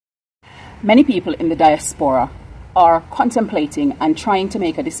Many people in the diaspora are contemplating and trying to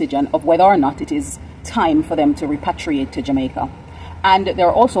make a decision of whether or not it is time for them to repatriate to Jamaica. And there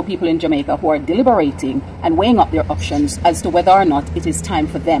are also people in Jamaica who are deliberating and weighing up their options as to whether or not it is time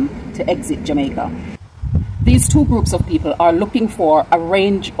for them to exit Jamaica. These two groups of people are looking for a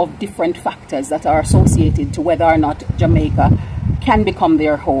range of different factors that are associated to whether or not Jamaica can become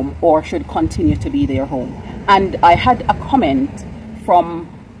their home or should continue to be their home. And I had a comment from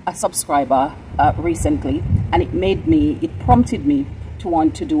a subscriber recently, and it prompted me to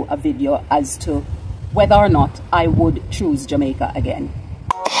want to do a video as to whether or not I would choose Jamaica again.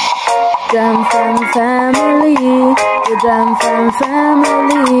 Jam from family, the Jam from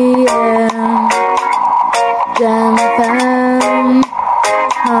family, yeah. Jam fam,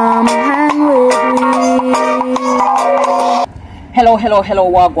 come hang with me. Hello,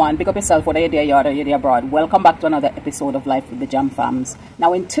 Wagwan. Pick up yourself, whether you're there, you're there abroad. Welcome back to another episode of Life with the Jam Fams.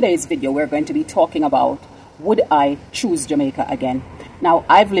 Now, in today's video, we're going to be talking about, would I choose Jamaica again? Now,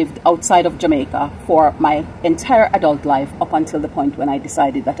 I've lived outside of Jamaica for my entire adult life up until the point when I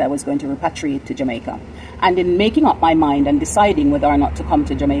decided that I was going to repatriate to Jamaica. And in making up my mind and deciding whether or not to come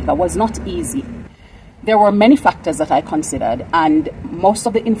to Jamaica was not easy. There were many factors that I considered, and most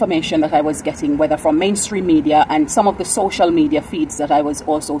of the information that I was getting, whether from mainstream media and some of the social media feeds that I was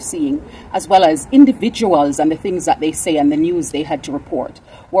also seeing, as well as individuals and the things that they say and the news they had to report,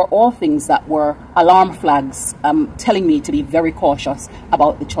 were all things that were alarm flags telling me to be very cautious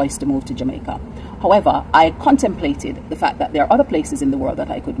about the choice to move to Jamaica. However, I contemplated the fact that there are other places in the world that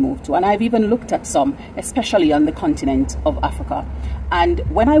I could move to, and I've even looked at some, especially on the continent of Africa. And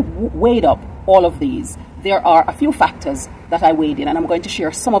when I weighed up all of these, there are a few factors that I weighed in, and I'm going to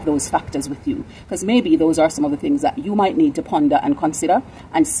share some of those factors with you, because maybe those are some of the things that you might need to ponder and consider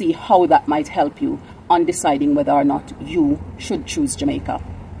and see how that might help you on deciding whether or not you should choose Jamaica.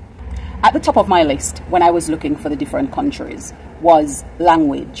 At the top of my list, when I was looking for the different countries, was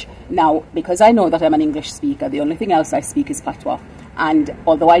language. Now, because I know that I'm an English speaker, the only thing else I speak is Patois. And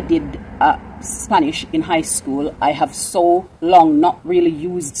although I did Spanish in high school, I have so long not really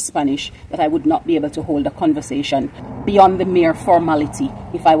used Spanish that I would not be able to hold a conversation beyond the mere formality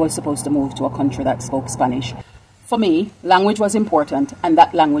if I was supposed to move to a country that spoke Spanish. For me, language was important, and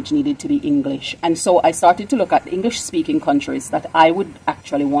that language needed to be English. And so I started to look at English-speaking countries that I would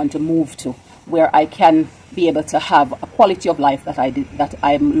actually want to move to, where I can be able to have a quality of life that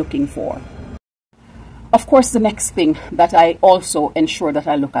I'm looking for. Of course, the next thing that I also ensure that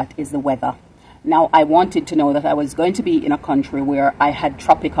I look at is the weather. Now, I wanted to know that I was going to be in a country where I had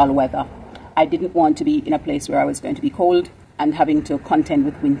tropical weather. I didn't want to be in a place where I was going to be cold and having to contend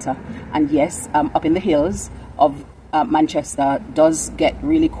with winter. And yes, up in the hills of Manchester does get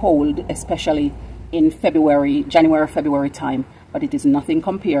really cold, especially in January, February time, but it is nothing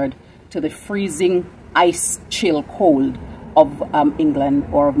compared to the freezing ice chill cold of England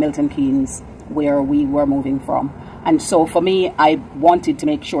or of Milton Keynes, where we were moving from. And so for me, I wanted to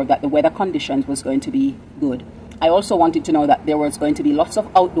make sure that the weather conditions was going to be good. I also wanted to know that there was going to be lots of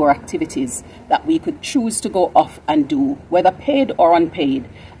outdoor activities that we could choose to go off and do, whether paid or unpaid,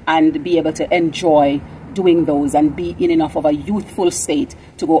 and be able to enjoy doing those and be in enough of a youthful state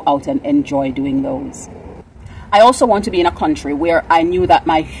to go out and enjoy doing those. I also want to be in a country where I knew that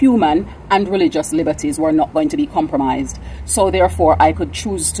my human and religious liberties were not going to be compromised. So therefore, I could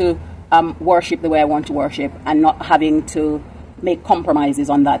choose to worship the way I want to worship and not having to make compromises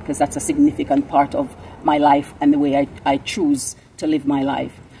on that, because that's a significant part of my life and the way I choose to live my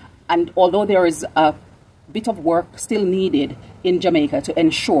life. And although there is a bit of work still needed in Jamaica to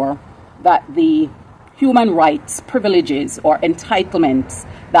ensure that the human rights, privileges or entitlements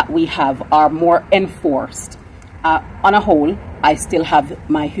that we have are more enforced, on a whole, I still have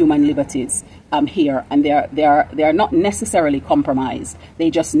my human liberties here, and they are not necessarily compromised.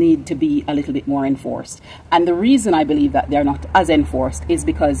 They just need to be a little bit more enforced. And the reason I believe that they're not as enforced is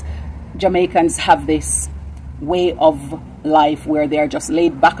because Jamaicans have this way of life where they're just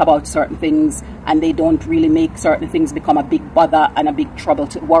laid back about certain things, and they don't really make certain things become a big bother and a big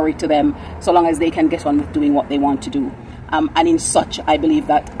worry to them, so long as they can get on with doing what they want to do. And in such, I believe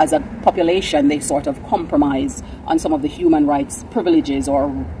that as a population, they sort of compromise on some of the human rights privileges or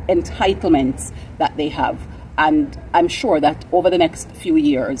entitlements that they have. And I'm sure that over the next few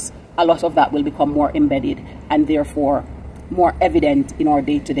years, a lot of that will become more embedded and therefore more evident in our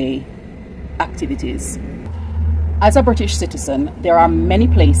day-to-day activities. As a British citizen, there are many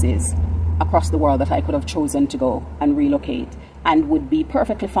places across the world that I could have chosen to go and relocate and would be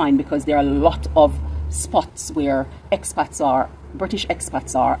perfectly fine, because there are a lot of spots where expats are, British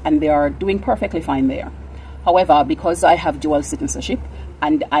expats are, and they are doing perfectly fine there. However, because I have dual citizenship,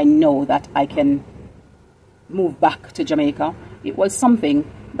 and I know that I can move back to Jamaica, it was something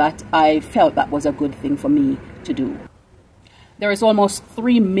that I felt that was a good thing for me to do. There is almost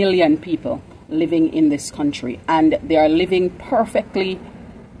 3 million people living in this country, and they are living perfectly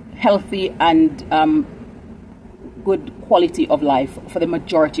healthy and good quality of life for the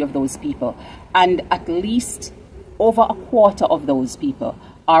majority of those people. And at least over a quarter of those people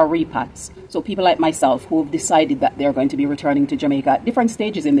are repats. So people like myself who have decided that they're going to be returning to Jamaica at different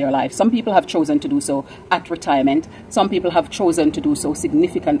stages in their life. Some people have chosen to do so at retirement. Some people have chosen to do so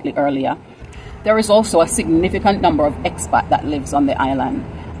significantly earlier. There is also a significant number of expats that lives on the island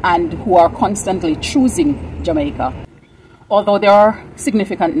and who are constantly choosing Jamaica. Although there are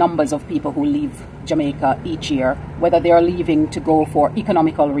significant numbers of people who leave Jamaica each year, whether they are leaving to go for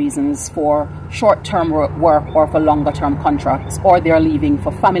economical reasons, for short-term work or for longer-term contracts, or they are leaving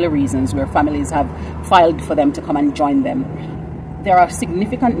for family reasons where families have filed for them to come and join them. There are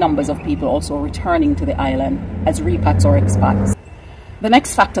significant numbers of people also returning to the island as repats or expats. The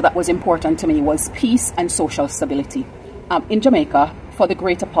next factor that was important to me was peace and social stability. In Jamaica, for the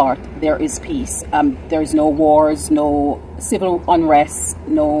greater part, there is peace. There is no wars, no civil unrest,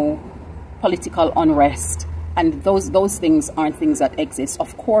 no political unrest, and those things aren't things that exist.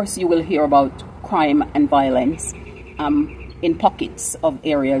 Of course, you will hear about crime and violence in pockets of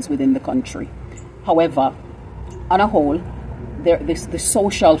areas within the country. However, on a whole, the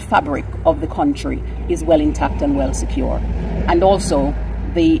social fabric of the country is well intact and well secure. And also,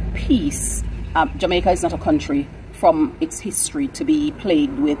 the peace. Jamaica is not a country from its history to be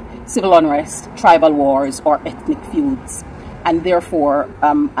plagued with civil unrest, tribal wars, or ethnic feuds. And therefore,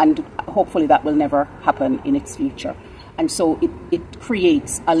 and hopefully that will never happen in its future. And so it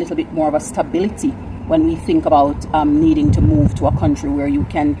creates a little bit more of a stability when we think about needing to move to a country where you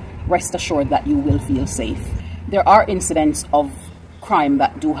can rest assured that you will feel safe. There are incidents of crime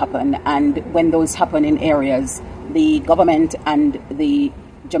that do happen, and when those happen in areas, the government and the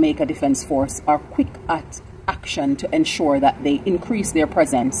Jamaica Defence Force are quick at action to ensure that they increase their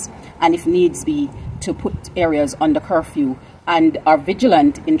presence, and if needs be, to put areas under curfew, and are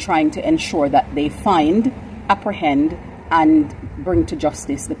vigilant in trying to ensure that they find, apprehend, and bring to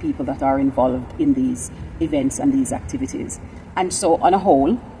justice the people that are involved in these events and these activities. And so, on a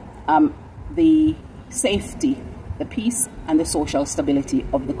whole, the safety, the peace, and the social stability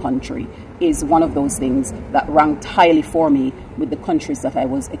of the country is one of those things that ranked highly for me with the countries that I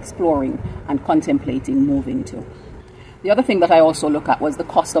was exploring and contemplating moving to. The other thing that I also look at was the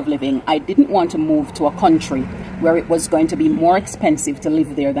cost of living. I didn't want to move to a country where it was going to be more expensive to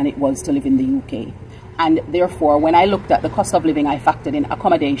live there than it was to live in the UK. And therefore, when I looked at the cost of living, I factored in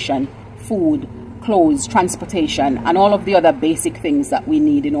accommodation, food, clothes, transportation, and all of the other basic things that we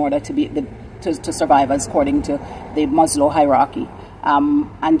need in order to be to survive, as according to the Maslow hierarchy.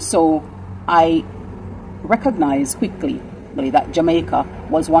 And so I recognized quickly that Jamaica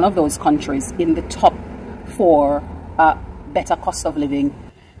was one of those countries in the top 4 better cost of living,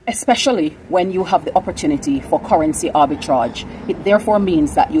 especially when you have the opportunity for currency arbitrage. It therefore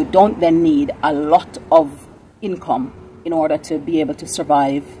means that you don't then need a lot of income in order to be able to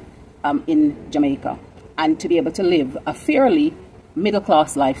survive in Jamaica and to be able to live a fairly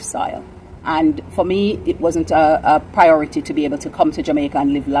middle-class lifestyle. And for me, it wasn't a priority to be able to come to Jamaica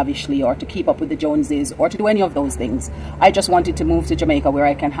and live lavishly or to keep up with the Joneses or to do any of those things. I just wanted to move to Jamaica where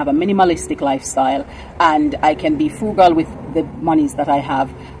I can have a minimalistic lifestyle and I can be frugal with the monies that I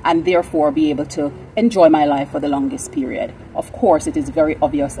have and therefore be able to enjoy my life for the longest period. Of course, it is very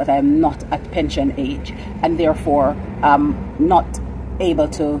obvious that I am not at pension age and therefore not able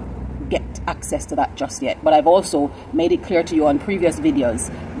to get access to that just yet. But I've also made it clear to you on previous videos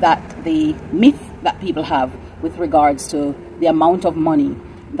that the myth that people have with regards to the amount of money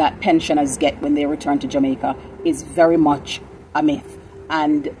that pensioners get when they return to Jamaica is very much a myth.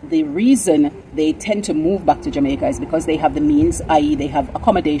 And the reason they tend to move back to Jamaica is because they have the means, i.e. they have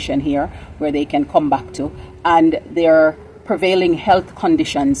accommodation here where they can come back to, and their prevailing health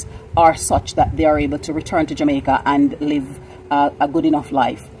conditions are such that they are able to return to Jamaica and live a good enough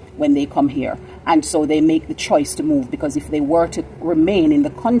life when they come here. And so they make the choice to move, because if they were to remain in the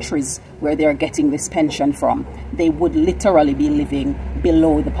countries where they're getting this pension from, they would literally be living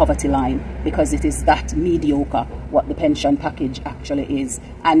below the poverty line, because it is that mediocre what the pension package actually is.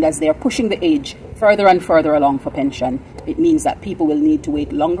 And as they're pushing the age further and further along for pension, it means that people will need to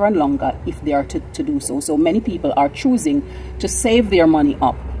wait longer and longer if they are to do so. So many people are choosing to save their money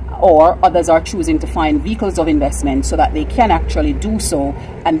up, or others are choosing to find vehicles of investment so that they can actually do so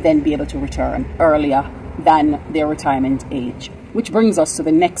and then be able to return earlier than their retirement age. Which brings us to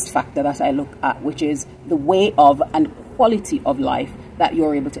the next factor that I look at, which is the way of and quality of life that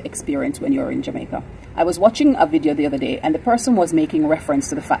you're able to experience when you're in Jamaica. I was watching a video the other day, and the person was making reference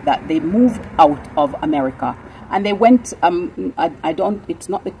to the fact that they moved out of America and they went, it's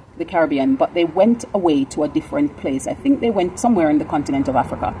not the Caribbean, but they went away to a different place. I think they went somewhere in the continent of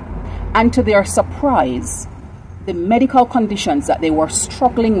Africa. And to their surprise, the medical conditions that they were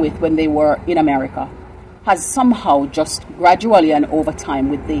struggling with when they were in America has somehow just gradually and over time,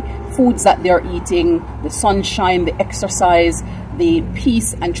 with the foods that they're eating, the sunshine, the exercise, the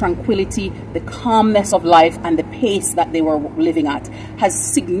peace and tranquility, the calmness of life, and the pace that they were living at,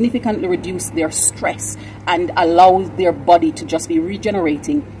 has significantly reduced their stress and allowed their body to just be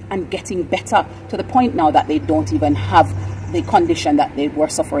regenerating and getting better, to the point now that they don't even have the condition that they were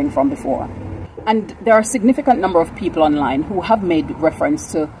suffering from before. And there are a significant number of people online who have made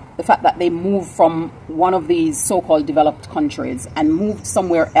reference to the fact that they moved from one of these so-called developed countries and moved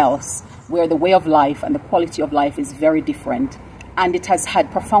somewhere else where the way of life and the quality of life is very different. And it has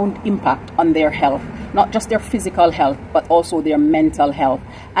had profound impact on their health, not just their physical health, but also their mental health.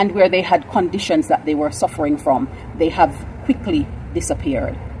 And where they had conditions that they were suffering from, they have quickly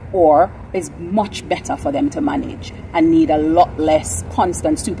disappeared, or is much better for them to manage and need a lot less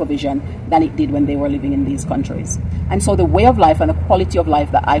constant supervision than it did when they were living in these countries. And so the way of life and the quality of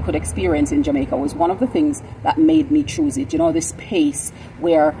life that I could experience in Jamaica was one of the things that made me choose it. You know, this pace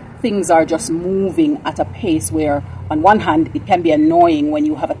where things are just moving at a pace where, on one hand, it can be annoying when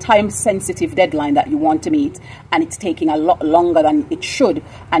you have a time-sensitive deadline that you want to meet and it's taking a lot longer than it should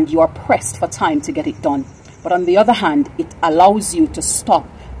and you are pressed for time to get it done. But on the other hand, it allows you to stop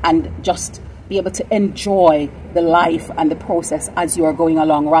and just be able to enjoy the life and the process as you are going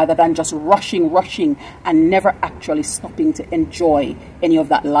along, rather than just rushing and never actually stopping to enjoy any of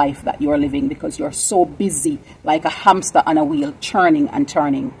that life that you are living, because you're so busy like a hamster on a wheel, churning and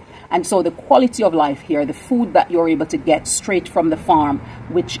turning. And so the quality of life here, the food that you're able to get straight from the farm,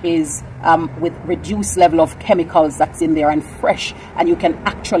 which is with reduced level of chemicals that's in there and fresh, and you can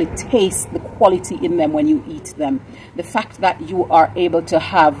actually taste the quality in them when you eat them. The fact that you are able to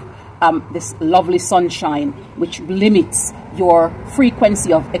have this lovely sunshine, which limits your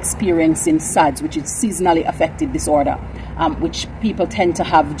frequency of experiencing SADS, which is seasonally affected disorder, which people tend to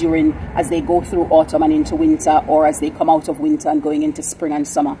have during, as they go through autumn and into winter, or as they come out of winter and going into spring and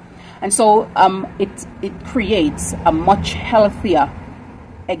summer. And so it creates a much healthier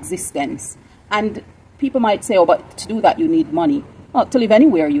existence. And people might say, oh, but to do that you need money. Well, to live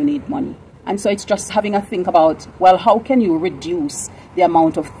anywhere you need money. And so it's just having a think about, well, how can you reduce the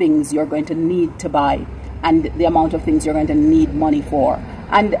amount of things you're going to need to buy and the amount of things you're going to need money for.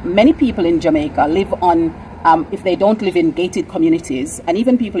 And many people in Jamaica live on, if they don't live in gated communities, and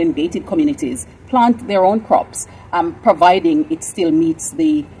even people in gated communities plant their own crops, providing it still meets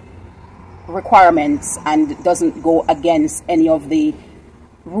the requirements and doesn't go against any of the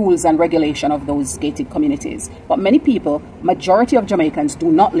rules and regulation of those gated communities. But many people, majority of Jamaicans,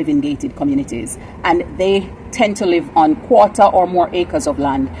 do not live in gated communities, and they tend to live on quarter or more acres of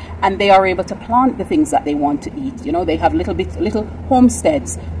land, and they are able to plant the things that they want to eat. You know, they have little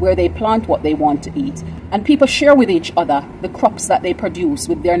homesteads where they plant what they want to eat, and people share with each other the crops that they produce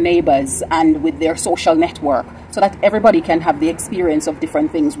with their neighbors and with their social network, so that everybody can have the experience of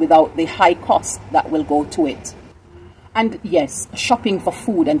different things without the high cost that will go to it. And yes, shopping for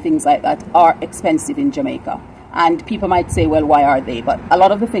food and things like that are expensive in Jamaica. And people might say, well, why are they? But a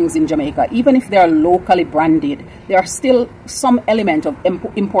lot of the things in Jamaica, even if they are locally branded, there are still some element of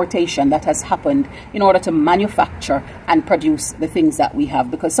importation that has happened in order to manufacture and produce the things that we have.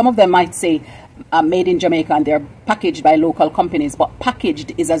 Because some of them might say made in Jamaica and they're packaged by local companies, but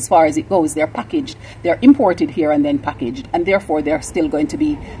packaged is as far as it goes. They're packaged, they're imported here and then packaged, and therefore they're still going to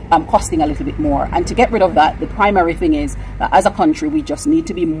be costing a little bit more. And to get rid of that, the primary thing is that as a country, we just need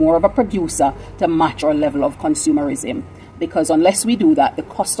to be more of a producer to match our level of consumerism, because unless we do that, the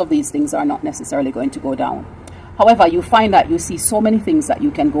cost of these things are not necessarily going to go down. However, you find that you see so many things that you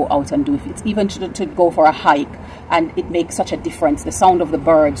can go out and do. If it's even to go for a hike, and it makes such a difference. The sound of the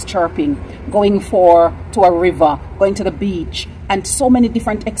birds chirping, going to a river, going to the beach, and so many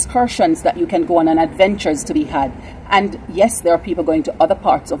different excursions that you can go on and adventures to be had. And yes, there are people going to other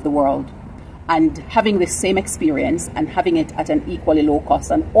parts of the world and having the same experience and having it at an equally low cost,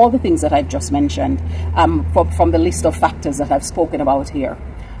 and all the things that I've just mentioned from the list of factors that I've spoken about here.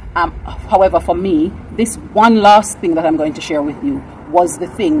 However, for me, this one last thing that I'm going to share with you was the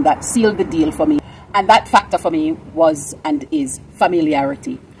thing that sealed the deal for me. And that factor for me was and is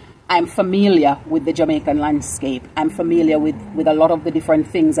familiarity. I'm familiar with the Jamaican landscape. I'm familiar with a lot of the different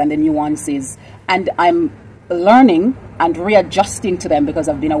things and the nuances. And I'm learning and readjusting to them because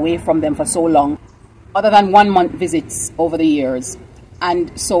I've been away from them for so long. Other than 1 month visits over the years,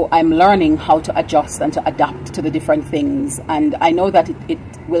 And so I'm learning how to adjust and to adapt to the different things. And I know that it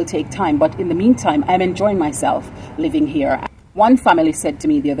will take time, but in the meantime, I'm enjoying myself living here. One family said to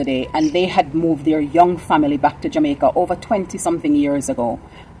me the other day, and they had moved their young family back to Jamaica over 20-something years ago.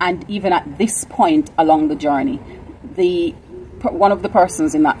 And even at this point along the journey, one of the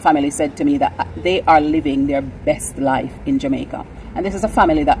persons in that family said to me that they are living their best life in Jamaica. And this is a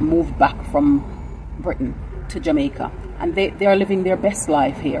family that moved back from Britain to Jamaica, and they are living their best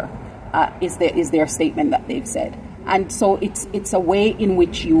life here, is their statement that they've said. And so it's a way in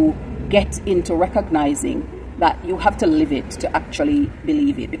which you get into recognizing that you have to live it to actually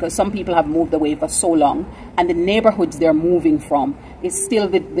believe it, because some people have moved away for so long, and the neighborhoods they're moving from is still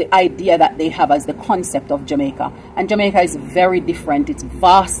the idea that they have as the concept of Jamaica. And Jamaica is very different. It's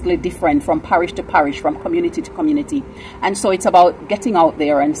vastly different from parish to parish, from community to community. And so it's about getting out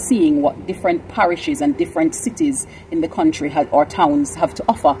there and seeing what different parishes and different cities in the country or towns have to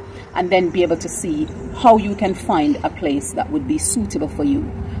offer, and then be able to see how you can find a place that would be suitable for you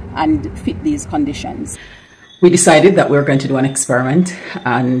and fit these conditions. We decided that we were going to do an experiment,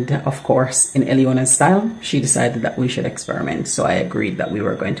 and of course, in Eliona's style, she decided that we should experiment. So I agreed that we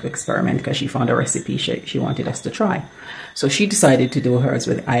were going to experiment because she found a recipe she wanted us to try. So she decided to do hers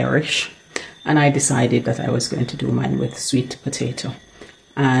with Irish, and I decided that I was going to do mine with sweet potato.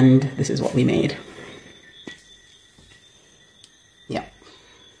 And this is what we made. Yeah.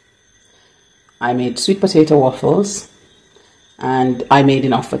 I made sweet potato waffles. And I made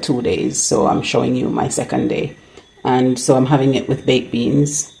enough for 2 days, so I'm showing you my second day. And so I'm having it with baked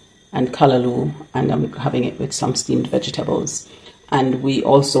beans and callaloo, and I'm having it with some steamed vegetables. And we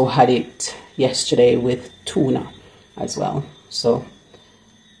also had it yesterday with tuna as well. So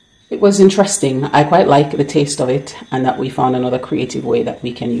it was interesting. I quite like the taste of it, and that we found another creative way that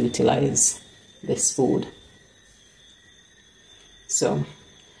we can utilize this food. So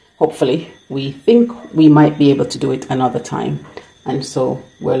hopefully, we think we might be able to do it another time. And so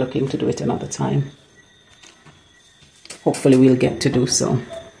we're looking to do it another time. Hopefully we'll get to do so.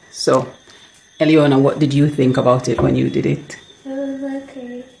 So, Eliona, what did you think about it when you did it? It was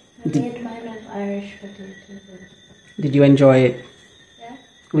okay. I made mine with Irish potatoes. Did you enjoy it? Yeah.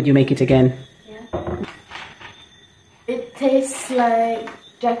 Would you make it again? Yeah. It tastes like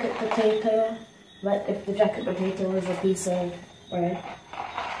jacket potato, but if the jacket potato was a piece of bread.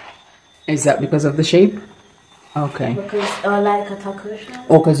 Is that because of the shape? Okay. Because like a taco shell.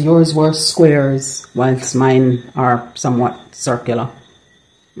 Oh, because yours were squares, whilst mine are somewhat circular.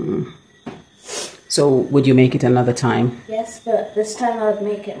 So would you make it another time? Yes, but this time I would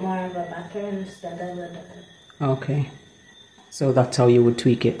make it more of a batter instead of a dough. Okay. So that's how you would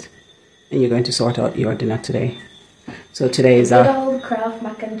tweak it. And you're going to sort out your dinner today. So today is good old Kraft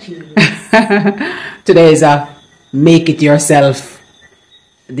mac and cheese. Today is a make it yourself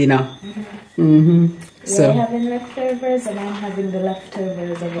dinner. So You're having leftovers and I'm having the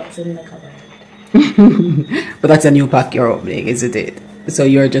leftovers of what's in the cupboard. But that's a new pack you're opening, isn't it? So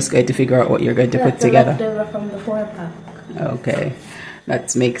you're just going to figure out what you're going to put together. Leftover from the 4-pack. Okay,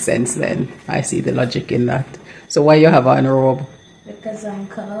 that makes sense then. I see the logic in that. So why you have on a robe? Because I'm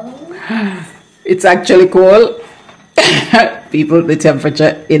cold. It's actually cold. People, the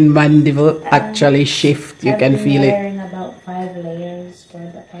temperature in Mandeville actually shift. You can feel it. I'm wearing about 5 layers for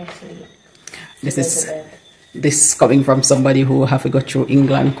the past week. This coming from somebody who have to go through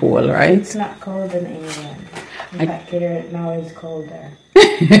England cold, right? It's not cold in England. In fact, here now it's colder.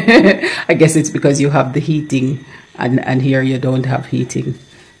 I guess it's because you have the heating, and here you don't have heating,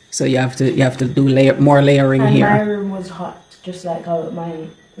 so you have to do more layering and here. My room was hot, just like how my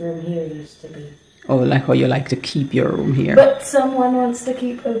room here used to be. Oh, like how you like to keep your room here. But someone wants to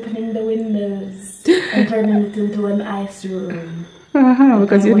keep opening the windows and turning it into an ice room.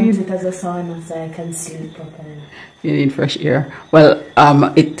 Because I want it as a sauna so I can sleep properly. You need fresh air. Well,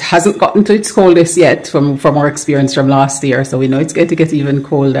 it hasn't gotten to its coldest yet from our experience from last year, so we know it's going to get even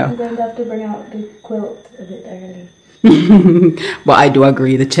colder. I'm going to have to bring out the quilt a bit early. But I do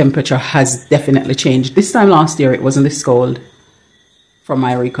agree, the temperature has definitely changed. This time last year, it wasn't this cold, from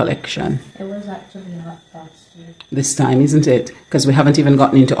my recollection. It was actually hot last year. This time, isn't it? Because we haven't even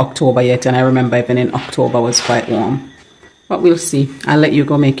gotten into October yet, and I remember even in October was quite warm. But we'll see. I'll let you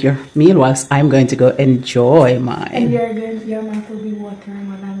go make your meal whilst I'm going to go enjoy mine. And your mouth will be watering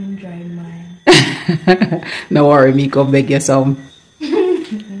while I'm enjoying mine. No worry, me go beg you some.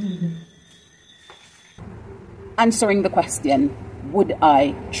 Answering the question, would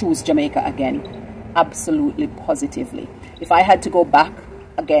I choose Jamaica again? Absolutely, positively. If I had to go back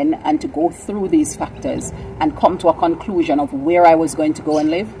again and to go through these factors and come to a conclusion of where I was going to go and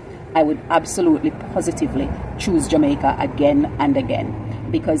live, I would absolutely positively choose Jamaica again and again,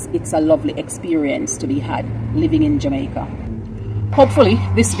 because it's a lovely experience to be had living in Jamaica. Hopefully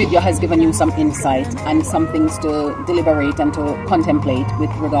this video has given you some insight and some things to deliberate and to contemplate with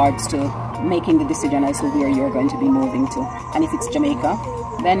regards to making the decision as to where you're going to be moving to. And if it's Jamaica,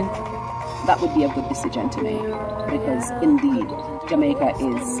 then that would be a good decision to make, because indeed Jamaica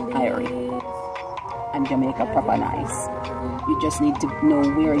is airy and Jamaica proper nice. You just need to know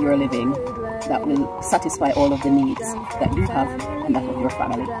where you're living that will satisfy all of the needs that you have and that of your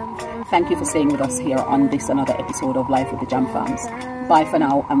family. Thank you for staying with us here on this another episode of Life with the Jam Fams. Bye for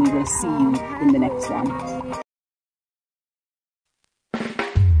now, and we will see you in the next one.